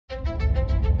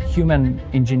human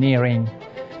engineering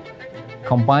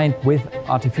combined with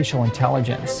artificial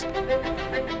intelligence.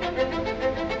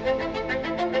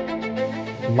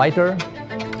 Lighter,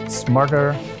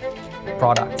 smarter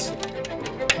products.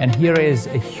 And here is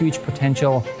a huge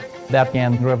potential that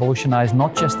can revolutionize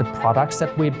not just the products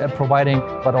that we're providing,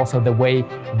 but also the way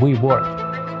we work.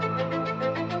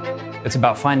 It's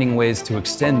about finding ways to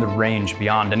extend the range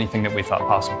beyond anything that we thought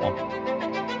possible.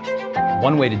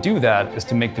 One way to do that is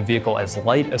to make the vehicle as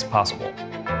light as possible.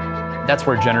 That's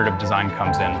where generative design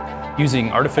comes in,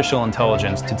 using artificial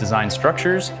intelligence to design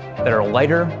structures that are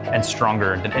lighter and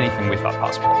stronger than anything we thought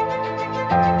possible.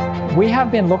 We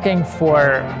have been looking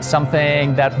for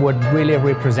something that would really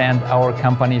represent our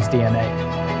company's DNA.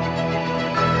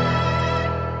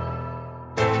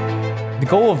 The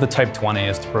goal of the Type 20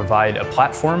 is to provide a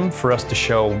platform for us to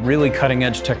show really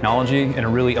cutting-edge technology in a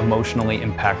really emotionally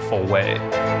impactful way.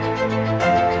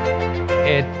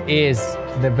 It is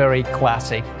the very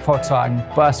classic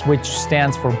Volkswagen bus, which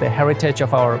stands for the heritage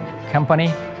of our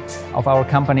company, of our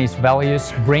company's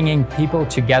values, bringing people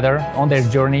together on their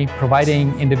journey,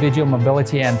 providing individual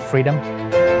mobility and freedom.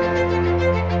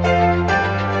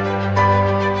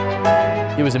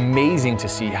 It was amazing to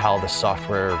see how the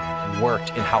software worked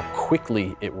and how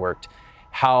quickly it worked,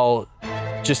 how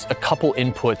just a couple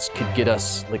inputs could get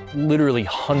us like literally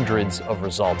hundreds of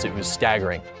results. It was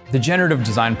staggering. The generative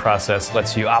design process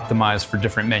lets you optimize for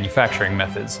different manufacturing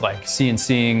methods, like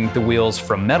CNCing the wheels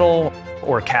from metal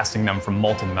or casting them from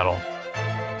molten metal.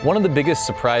 One of the biggest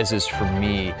surprises for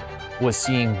me was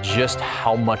seeing just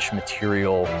how much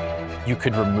material you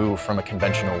could remove from a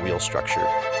conventional wheel structure.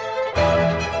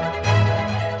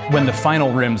 When the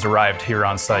final rims arrived here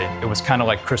on site, it was kind of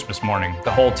like Christmas morning.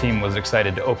 The whole team was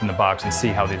excited to open the box and see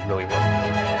how these really work.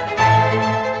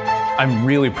 I'm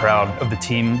really proud of the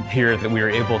team here that we were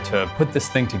able to put this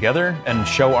thing together and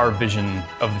show our vision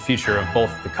of the future of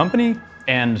both the company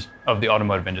and of the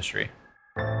automotive industry.